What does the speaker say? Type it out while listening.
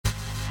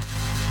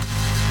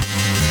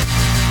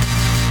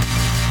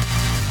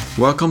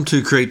Welcome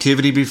to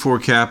Creativity Before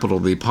Capital,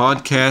 the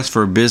podcast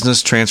for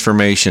business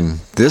transformation.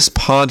 This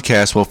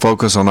podcast will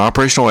focus on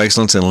operational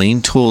excellence and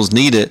lean tools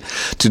needed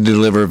to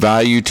deliver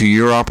value to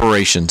your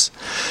operations.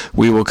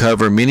 We will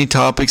cover many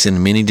topics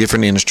in many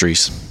different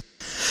industries.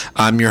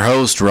 I'm your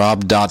host,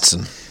 Rob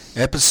Dotson.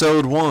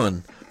 Episode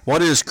 1,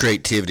 What is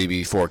Creativity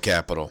Before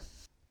Capital?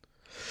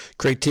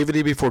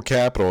 Creativity before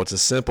capital, it's a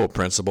simple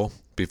principle.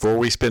 Before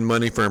we spend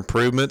money for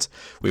improvements,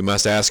 we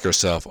must ask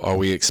ourselves, are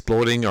we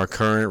exploiting our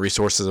current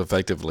resources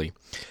effectively?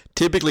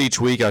 Typically, each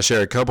week I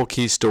share a couple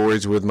key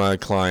stories with my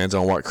clients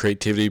on what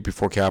creativity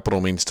before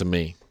capital means to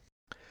me.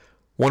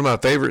 One of my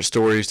favorite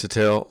stories to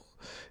tell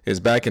is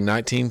back in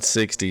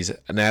 1960s,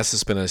 NASA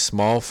spent a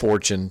small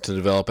fortune to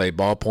develop a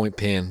ballpoint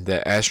pen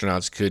that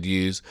astronauts could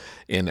use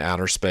in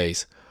outer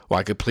space,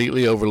 while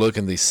completely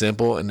overlooking the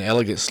simple and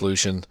elegant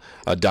solution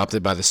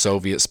adopted by the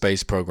Soviet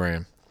space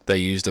program. They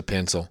used a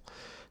pencil.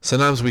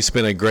 Sometimes we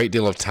spend a great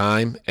deal of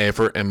time,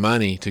 effort, and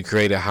money to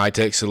create a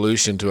high-tech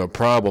solution to a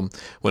problem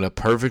when a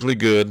perfectly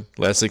good,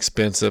 less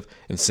expensive,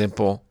 and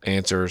simple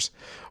answers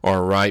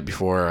are right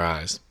before our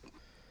eyes.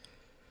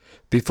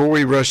 Before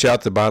we rush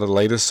out to buy the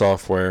latest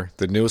software,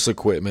 the newest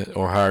equipment,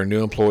 or hire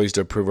new employees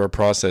to improve our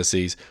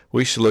processes,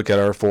 we should look at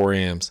our 4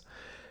 M's: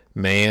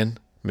 man,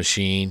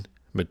 machine,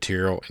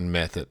 material, and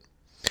method.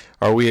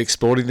 Are we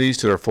exploiting these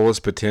to their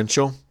fullest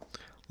potential?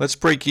 Let's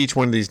break each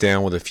one of these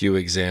down with a few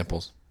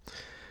examples.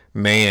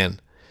 Man,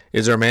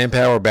 is our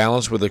manpower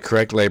balanced with the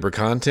correct labor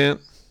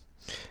content?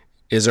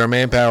 Is our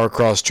manpower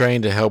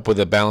cross-trained to help with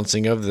the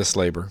balancing of this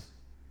labor?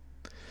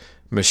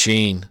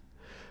 Machine,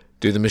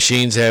 do the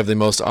machines have the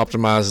most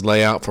optimized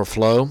layout for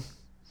flow?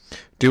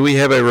 Do we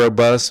have a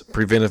robust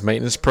preventive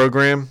maintenance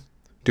program?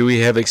 Do we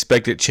have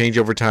expected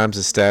changeover times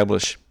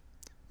established?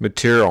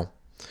 Material,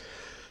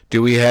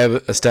 do we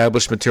have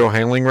established material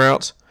handling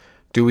routes?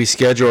 Do we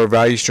schedule our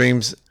value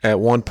streams at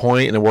one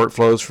point in the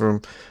workflows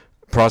from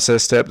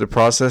process step to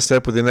process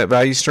step within that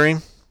value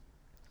stream?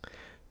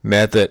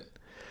 Method,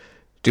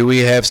 do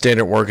we have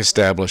standard work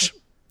established?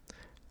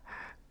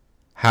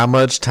 How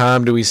much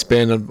time do we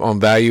spend on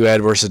value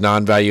add versus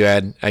non-value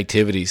add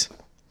activities?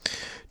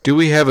 Do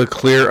we have a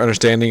clear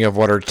understanding of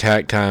what our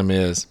takt time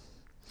is?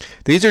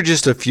 These are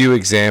just a few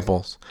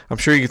examples. I'm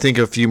sure you can think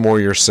of a few more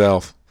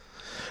yourself.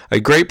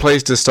 A great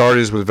place to start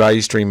is with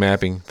value stream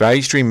mapping.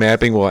 Value stream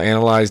mapping will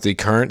analyze the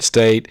current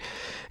state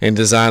and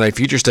design a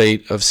future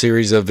state of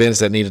series of events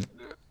that need to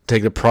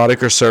take the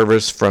product or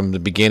service from the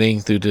beginning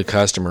through to the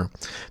customer.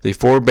 The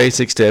 4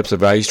 basic steps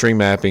of value stream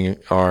mapping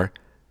are: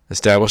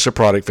 establish a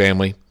product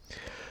family,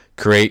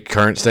 create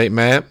current state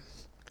map,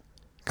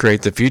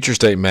 create the future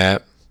state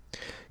map,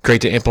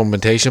 create the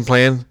implementation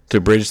plan to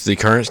bridge the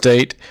current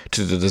state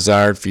to the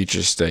desired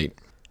future state.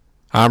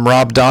 I'm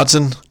Rob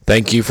Dodson.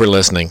 Thank you for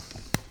listening.